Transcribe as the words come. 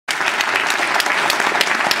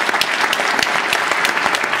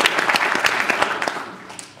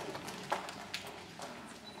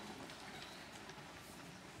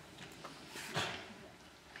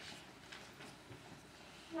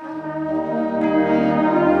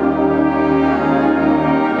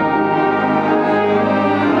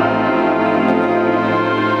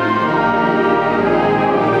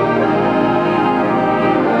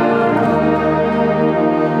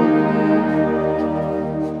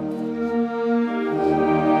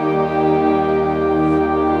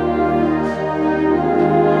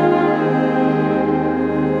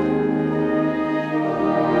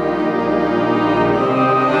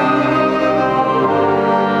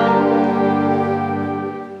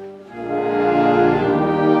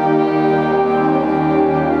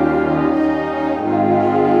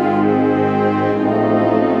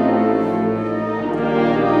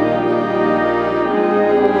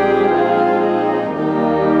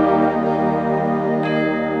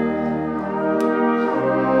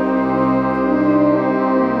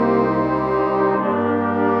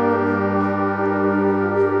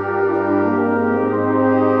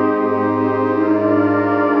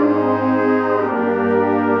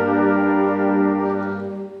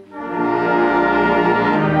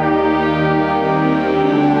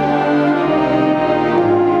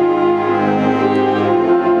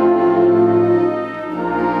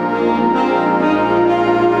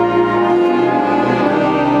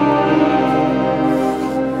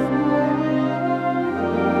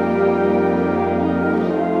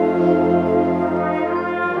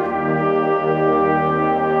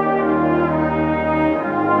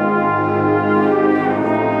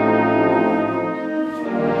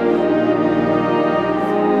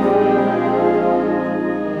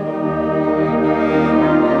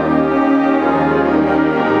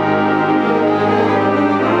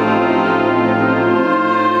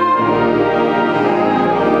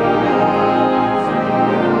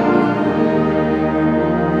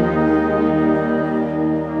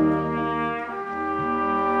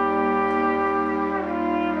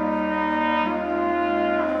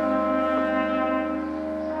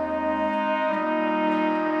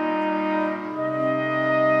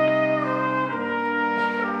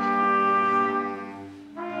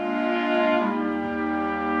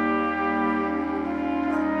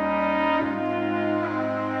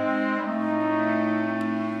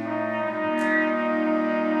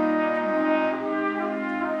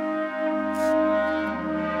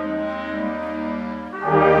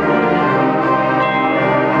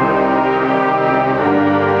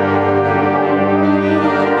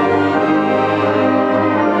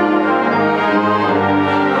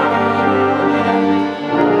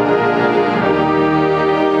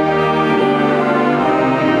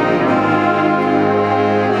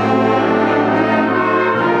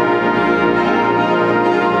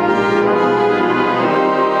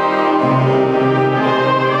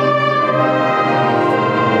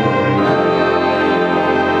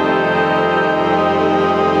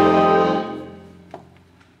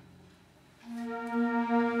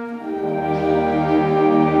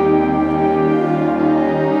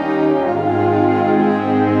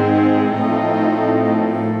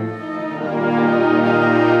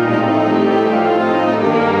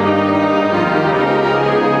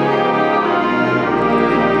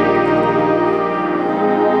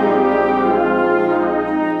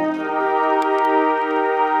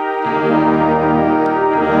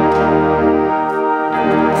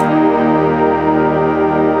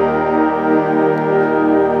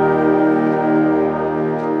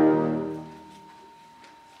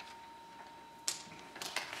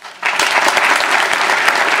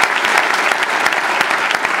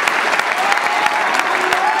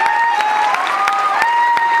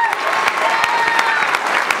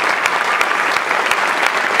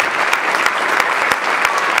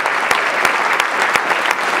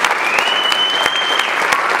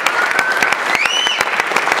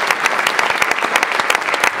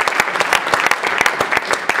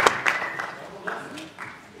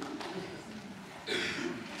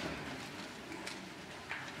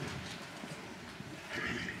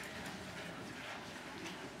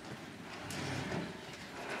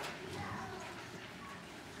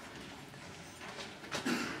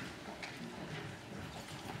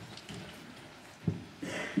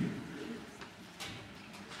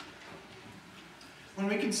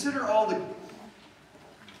we consider all the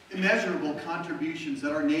immeasurable contributions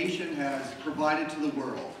that our nation has provided to the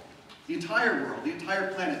world, the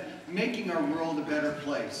entire planet, making our world a better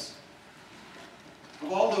place,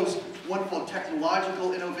 of all those wonderful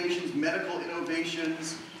technological innovations, medical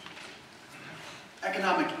innovations,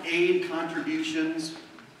 economic aid contributions,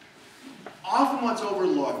 often what's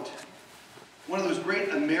overlooked, one of those great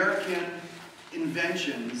American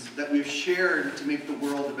inventions that we've shared to make the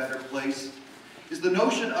world a better place, is the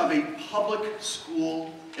notion of a public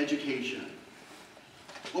school education.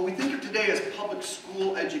 What we think of today as public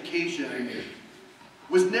school education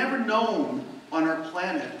was never known on our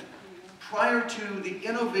planet prior to the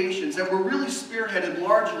innovations that were really spearheaded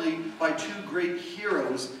largely by two great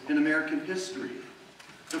heroes in American history.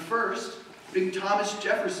 The first being Thomas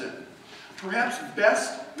Jefferson, perhaps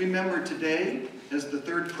best remembered today as the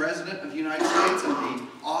third president of the United States and the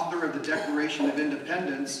author of the Declaration of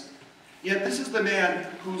Independence. Yet this is the man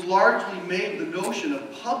who largely made the notion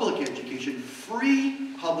of public education,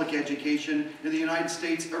 free public education in the United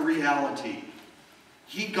States, a reality.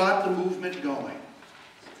 He got the movement going.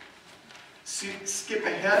 Skip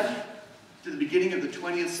ahead to the beginning of the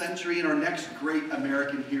 20th century and our next great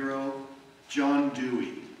American hero, John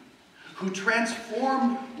Dewey, who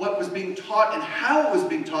transformed what was being taught and how it was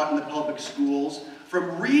being taught in the public schools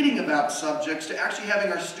from reading about subjects to actually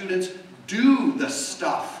having our students do the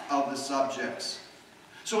stuff of the subjects.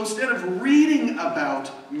 So instead of reading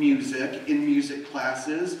about music in music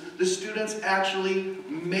classes, the students actually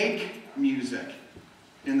make music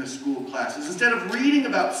in the school classes. Instead of reading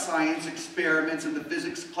about science experiments in the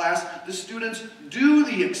physics class, the students do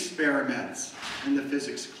the experiments in the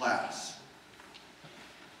physics class.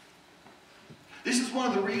 This is one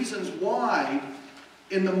of the reasons why,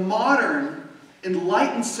 in the modern,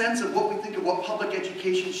 enlightened sense of what we think of what public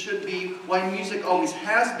education should be, why music always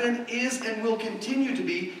has been, is, and will continue to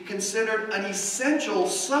be considered an essential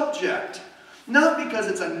subject. Not because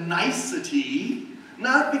it's a nicety,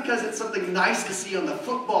 not because it's something nice to see on the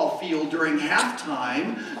football field during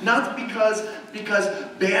halftime, not because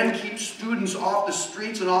band keeps students off the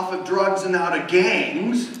streets and off of drugs and out of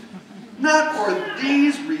gangs. Not for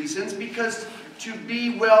these reasons, because to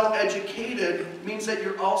be well educated means that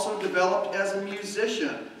you're also developed as a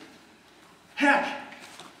musician. Heck,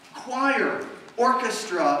 choir,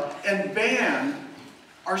 orchestra, and band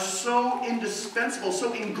are so indispensable,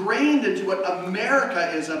 so ingrained into what America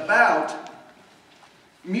is about.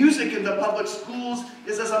 Music in the public schools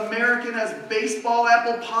is as American as baseball,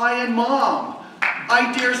 apple pie, and mom.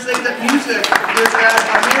 I dare say that music is as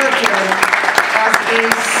American as a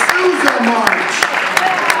Sousa march.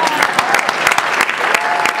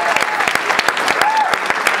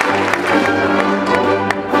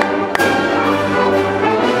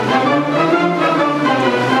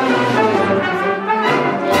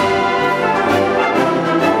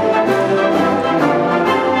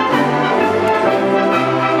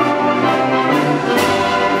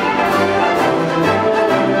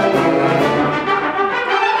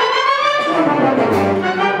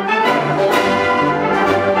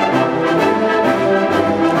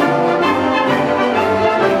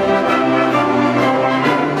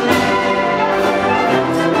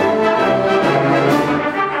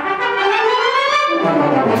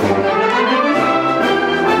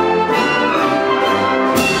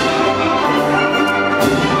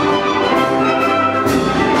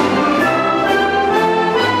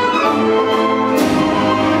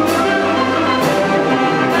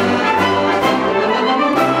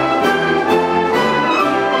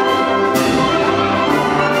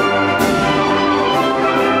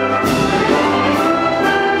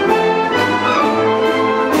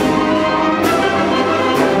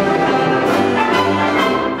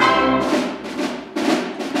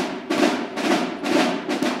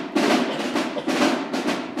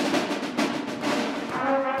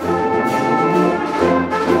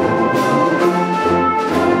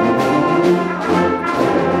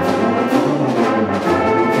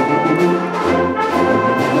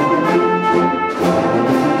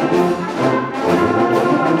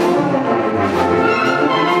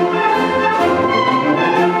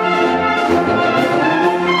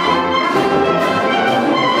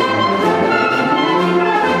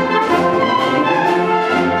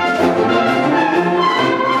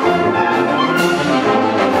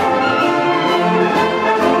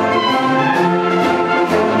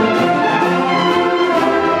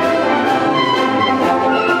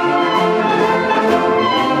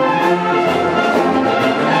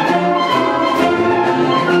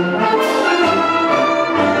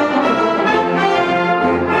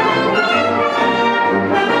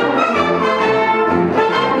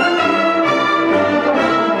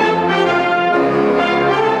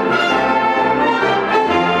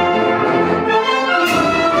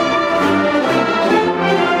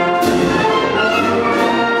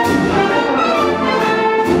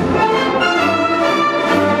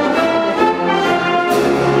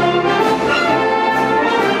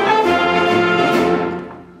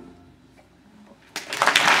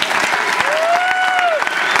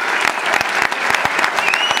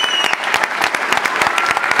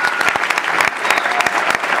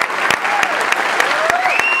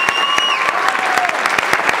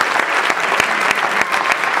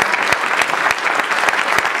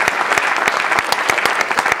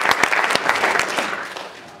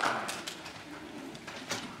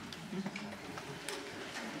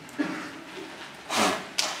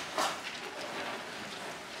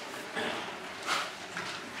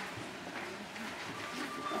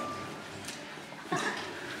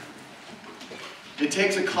 It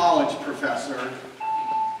takes a college professor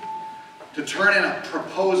to turn in a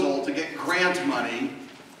proposal to get grant money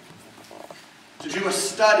to do a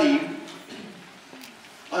study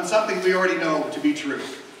on something we already know to be true.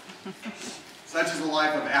 Such is the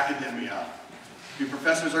life of academia. You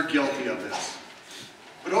professors are guilty of this.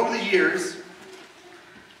 But over the years,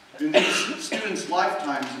 in these students'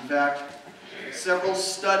 lifetimes, in fact, several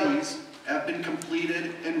studies have been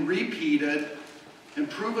completed and repeated and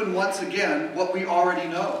proven once again what we already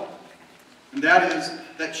know. And that is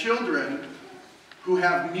that children who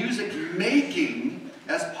have music making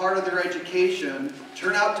as part of their education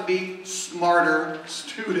turn out to be smarter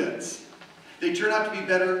students. They turn out to be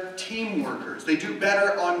better team workers. They do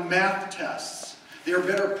better on math tests. They are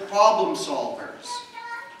better problem solvers.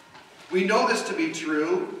 We know this to be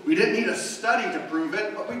true. We didn't need a study to prove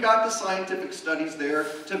it, but we got the scientific studies there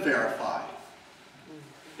to verify.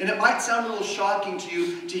 And it might sound a little shocking to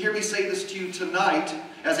you to hear me say this to you tonight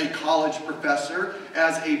as a college professor,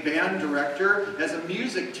 as a band director, as a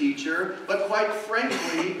music teacher, but quite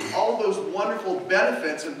frankly, all those wonderful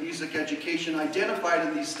benefits of music education identified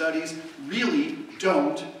in these studies really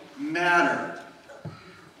don't matter.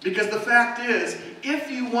 Because the fact is, if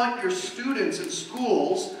you want your students in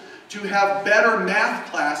schools to have better math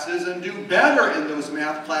classes and do better in those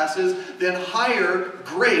math classes, then hire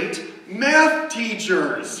great math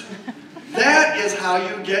teachers. That is how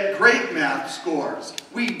you get great math scores.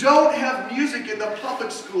 We don't have music in the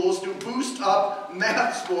public schools to boost up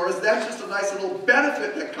math scores. That's just a nice little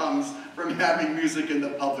benefit that comes from having music in the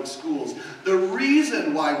public schools. The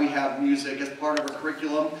reason why we have music as part of our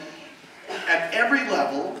curriculum at every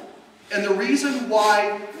level, and the reason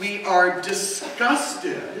why we are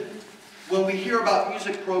disgusted when we hear about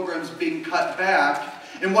music programs being cut back,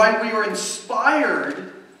 and why we are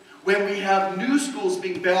inspired when we have new schools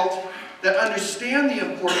being built that understand the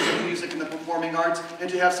importance of music and the performing arts, and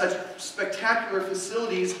to have such spectacular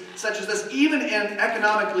facilities such as this, even in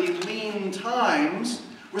economically lean times,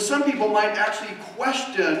 where some people might actually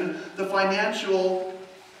question the financial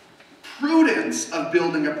prudence of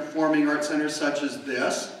building a performing arts center such as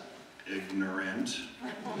this. Ignorant.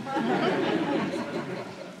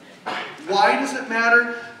 Why does it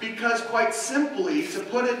matter? Because quite simply, to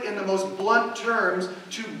put it in the most blunt terms,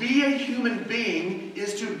 to be a human being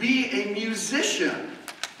is to be a musician.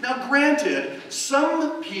 Now granted,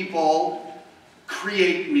 some people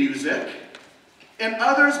create music, and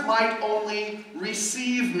others might only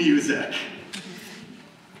receive music.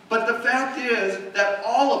 But the fact is that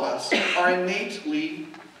all of us are innately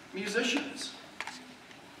musicians.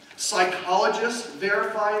 Psychologists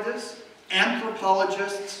verify this,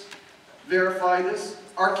 anthropologists verify this,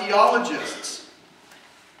 archaeologists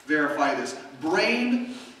verify this,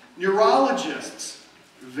 brain neurologists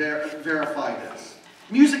verify this.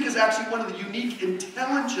 Music is actually one of the unique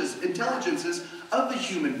intelligences of the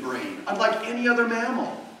human brain, unlike any other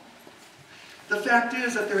mammal. The fact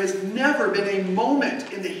is that there has never been a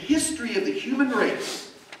moment in the history of the human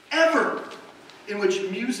race, ever, in which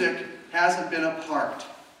music hasn't been a part.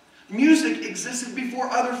 Music existed before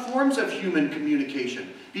other forms of human communication,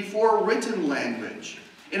 before written language.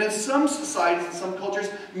 And in some societies and some cultures,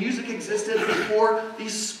 music existed before the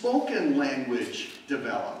spoken language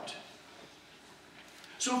developed.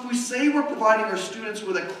 So if we say we're providing our students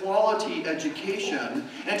with a quality education,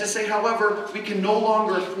 and to say, however, we can no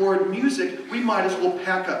longer afford music, we might as well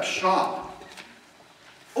pack up shop.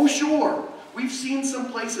 Oh sure, we've seen some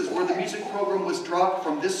places where the music program was dropped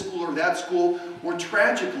from this school or that school, or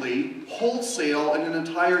tragically, wholesale in an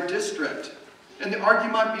entire district. And the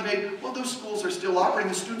argument might be made, well, those schools are still operating,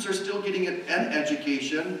 the students are still getting an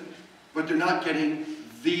education, but they're not getting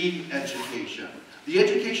the education. The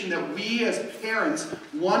education that we as parents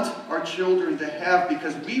want our children to have,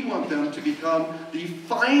 because we want them to become the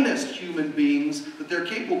finest human beings that they're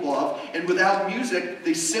capable of, and without music,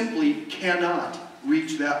 they simply cannot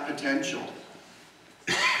reach that potential.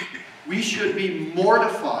 We should be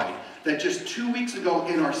mortified that just 2 weeks ago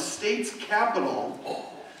in our state's capital,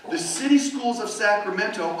 the city schools of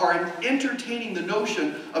Sacramento are entertaining the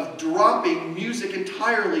notion of dropping music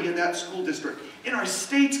entirely in that school district. In our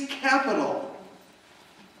state's capital.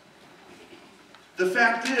 The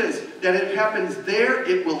fact is that it happens there,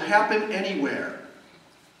 it will happen anywhere.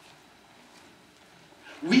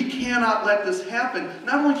 We cannot let this happen.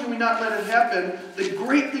 Not only can we not let it happen, the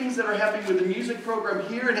great things that are happening with the music program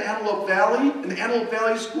here in Antelope Valley, in the Antelope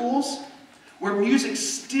Valley schools, where music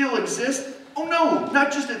still exists. Oh no,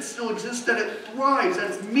 not just it still exists, that it thrives,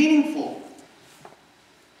 that it's meaningful.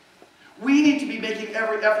 We need to be making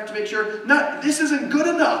every effort to make sure, this isn't good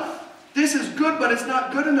enough. This is good, but it's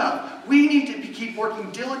not good enough. We need to keep keep working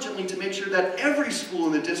diligently to make sure that every school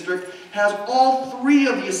in the district has all three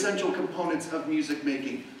of the essential components of music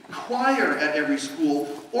making. Choir at every school,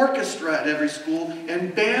 orchestra at every school,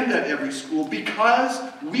 and band at every school, because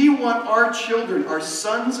we want our children, our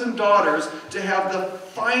sons and daughters, to have the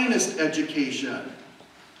finest education.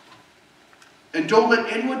 And don't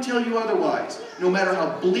let anyone tell you otherwise. No matter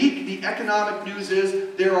how bleak the economic news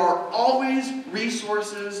is, there are always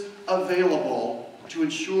resources available to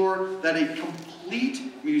ensure that a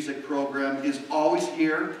complete music program is always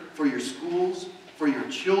here for your schools, for your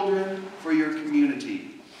children, for your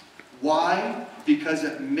community. Why? Because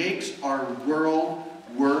it makes our world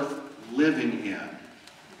worth living in.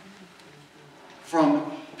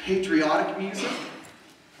 From patriotic music,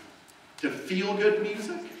 to feel-good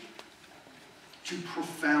music, to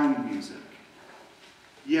profound music.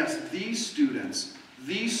 Yes, these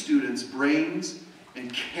students' brains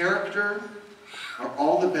and character are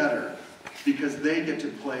all the better because they get to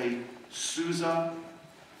play Sousa,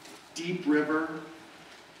 Deep River,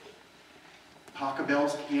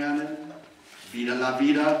 Pachelbel's Canon, Vida la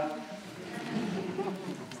Vida,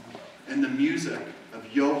 and the music of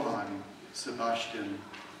Johann Sebastian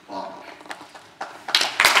Bach.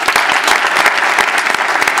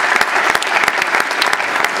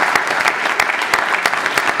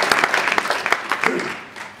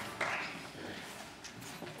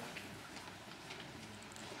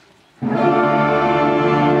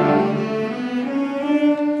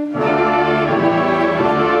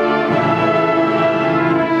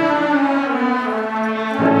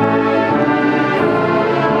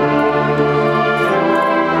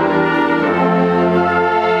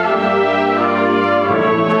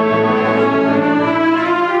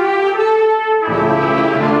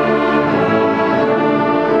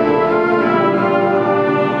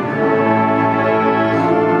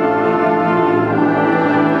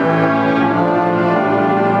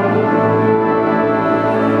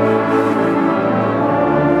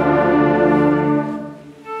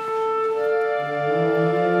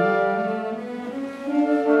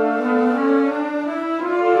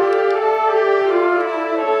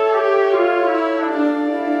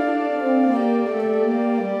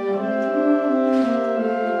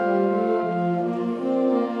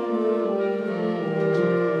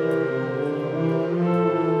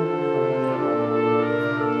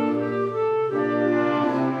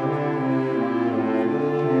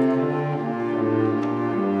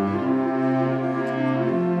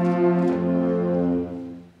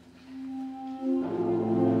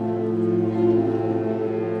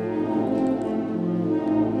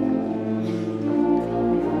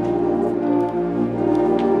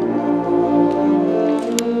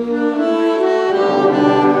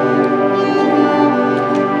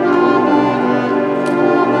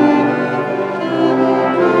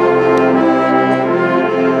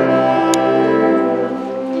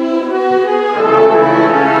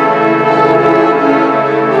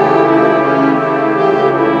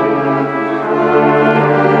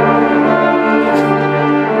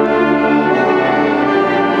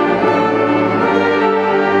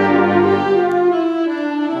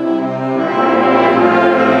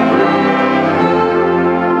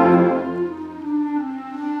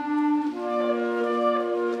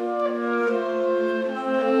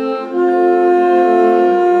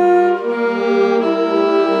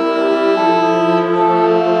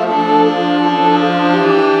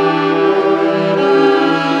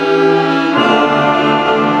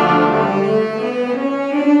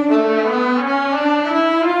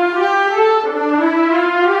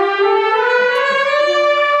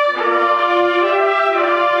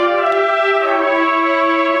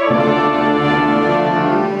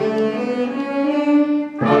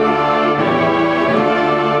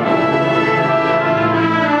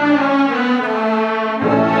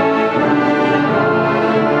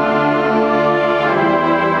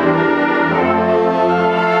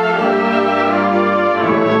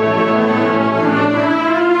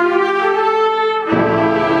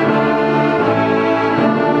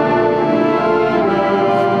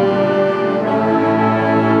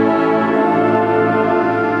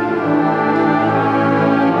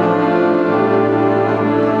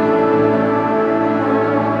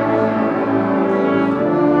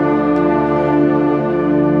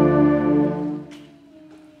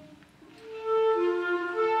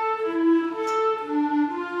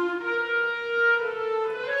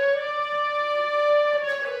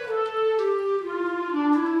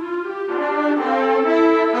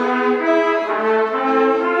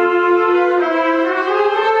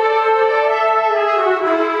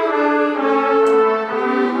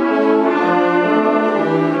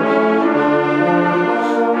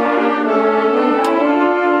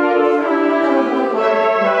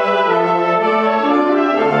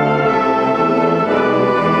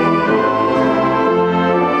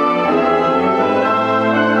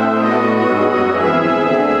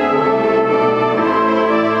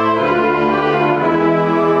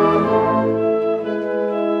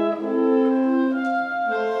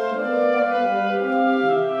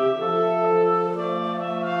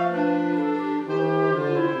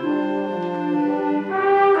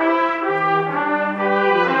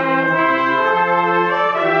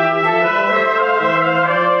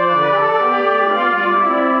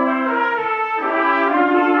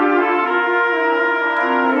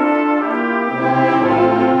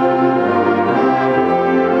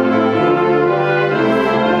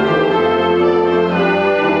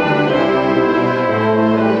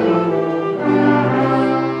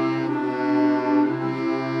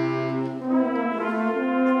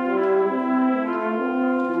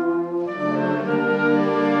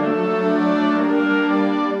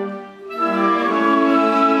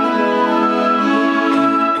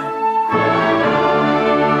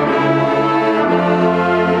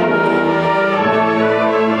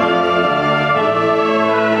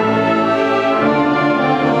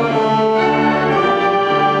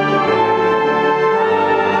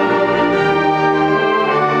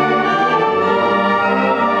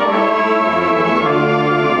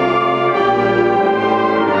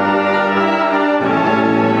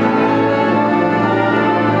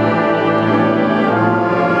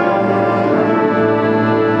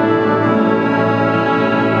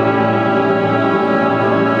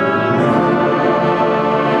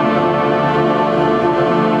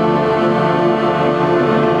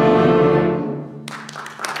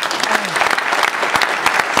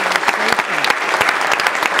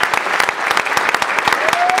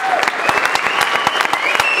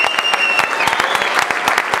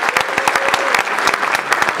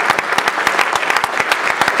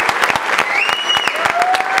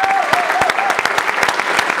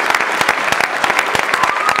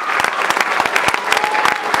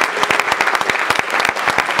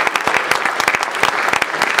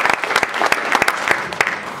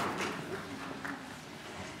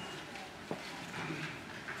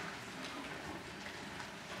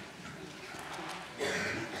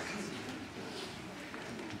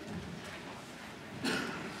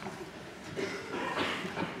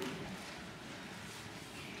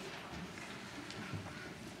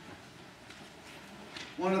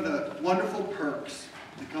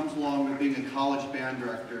 along with being a college band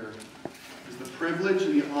director is the privilege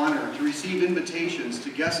and the honor to receive invitations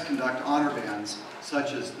to guest conduct honor bands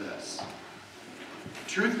such as this.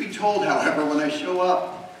 Truth be told, however, when I show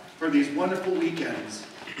up for these wonderful weekends,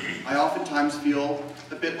 I oftentimes feel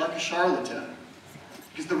a bit like a charlatan.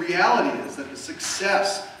 Because the reality is that the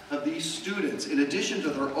success of these students, in addition to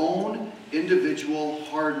their own individual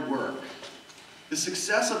hard work, the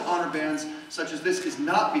success of honor bands such as this is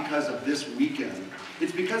not because of this weekend.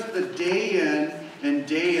 It's because of the day in and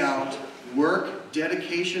day out work,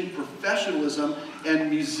 dedication, professionalism, and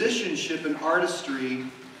musicianship and artistry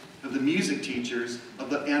of the music teachers of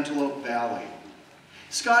the Antelope Valley.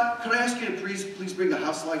 Scott, could I ask you to please bring the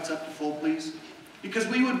house lights up to full, please? Because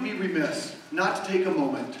we would be remiss not to take a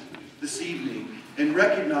moment this evening and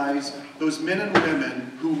recognize those men and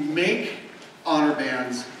women who make honor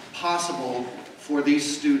bands possible for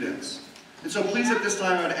these students. And so please at this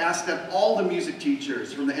time I would ask that all the music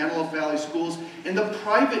teachers from the Antelope Valley Schools and the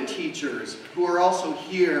private teachers who are also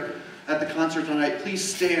here at the concert tonight, please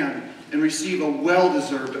stand and receive a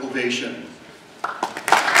well-deserved ovation.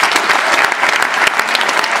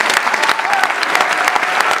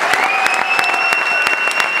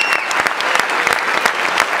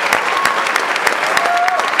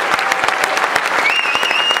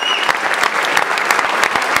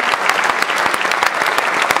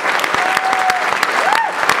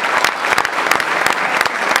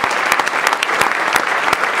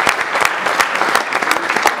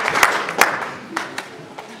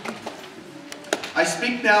 I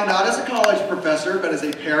speak now not as a college professor, but as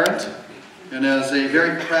a parent and as a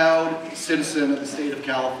very proud citizen of the state of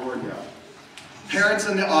California. Parents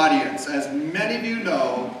in the audience, as many of you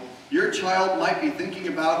know, your child might be thinking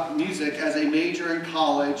about music as a major in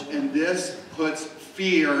college, and this puts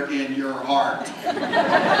fear in your heart.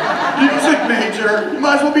 Music major? You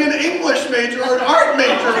might as well be an English major or an art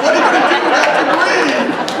major. What are you going to do with that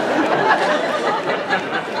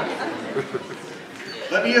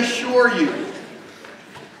degree? Let me assure you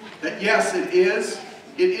that yes, it is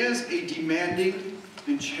a demanding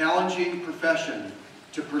and challenging profession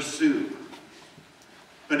to pursue,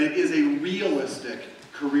 but it is a realistic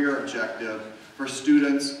career objective for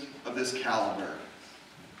students of this caliber.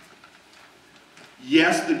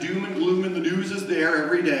 Yes, the doom and gloom in the news is there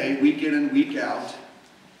every day, week in and week out.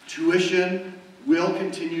 Tuition will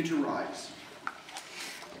continue to rise.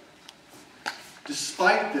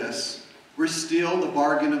 Despite this, we're still the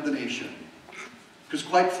bargain of the nation. Because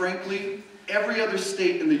quite frankly, every other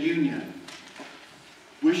state in the Union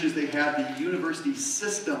wishes they had the university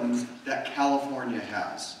systems that California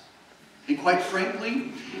has. And quite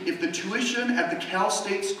frankly, if the tuition at the Cal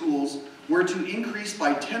State schools were to increase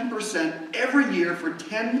by 10% every year for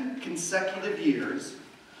 10 consecutive years,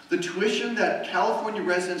 the tuition that California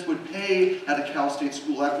residents would pay at a Cal State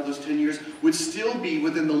school after those 10 years would still be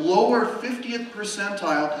within the lower 50th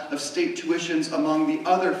percentile of state tuitions among the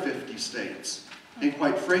other 50 states. And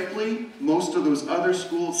quite frankly, most of those other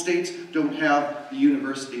states don't have the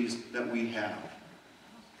universities that we have.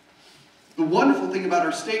 The wonderful thing about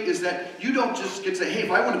our state is that you don't just get to say, hey,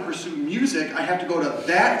 if I want to pursue music, I have to go to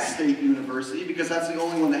that state university because that's the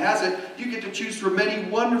only one that has it. You get to choose from many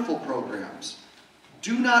wonderful programs.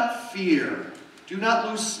 Do not fear, do not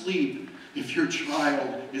lose sleep if your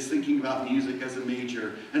child is thinking about music as a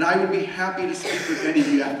major. And I would be happy to speak with any of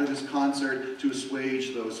you after this concert to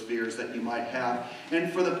assuage those fears that you might have. And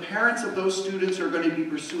for the parents of those students who are going to be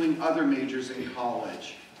pursuing other majors in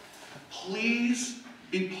college, please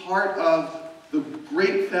be part of the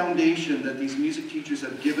great foundation that these music teachers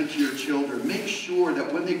have given to your children. Make sure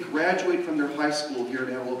that when they graduate from their high school here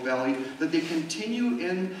in Antelope Valley, that they continue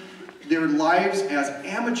in their lives as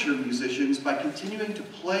amateur musicians by continuing to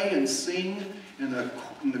play and sing in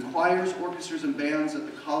the choirs, orchestras, and bands at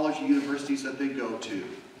the college and universities that they go to.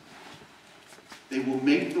 They will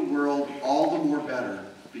make the world all the more better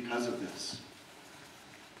because of this.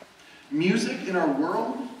 Music in our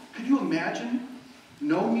world, could you imagine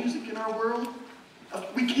no music in our world?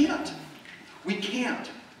 We can't. We can't.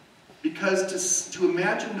 Because to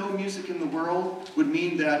imagine no music in the world would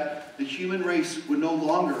mean that the human race would no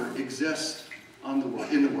longer exist in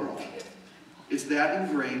the world. It's that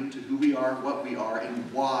ingrained to who we are, what we are,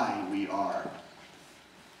 and why we are.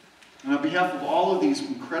 And on behalf of all of these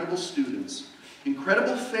incredible students,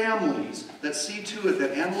 incredible families that see to it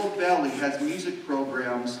that Antelope Valley has music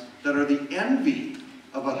programs that are the envy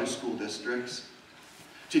of other school districts,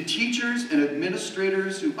 to teachers and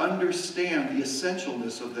administrators who understand the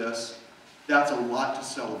essentialness of this, that's a lot to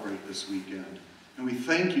celebrate this weekend. And we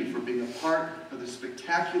thank you for being a part of this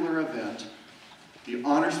spectacular event, the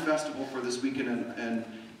Honors Festival for this weekend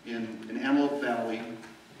in Antelope Valley.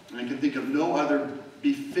 And I can think of no other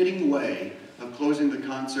befitting way of closing the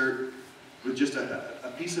concert with just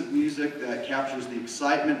a piece of music that captures the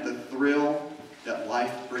excitement, the thrill that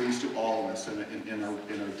life brings to all of us in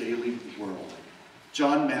our daily world.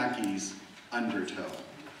 John Mackey's Undertow.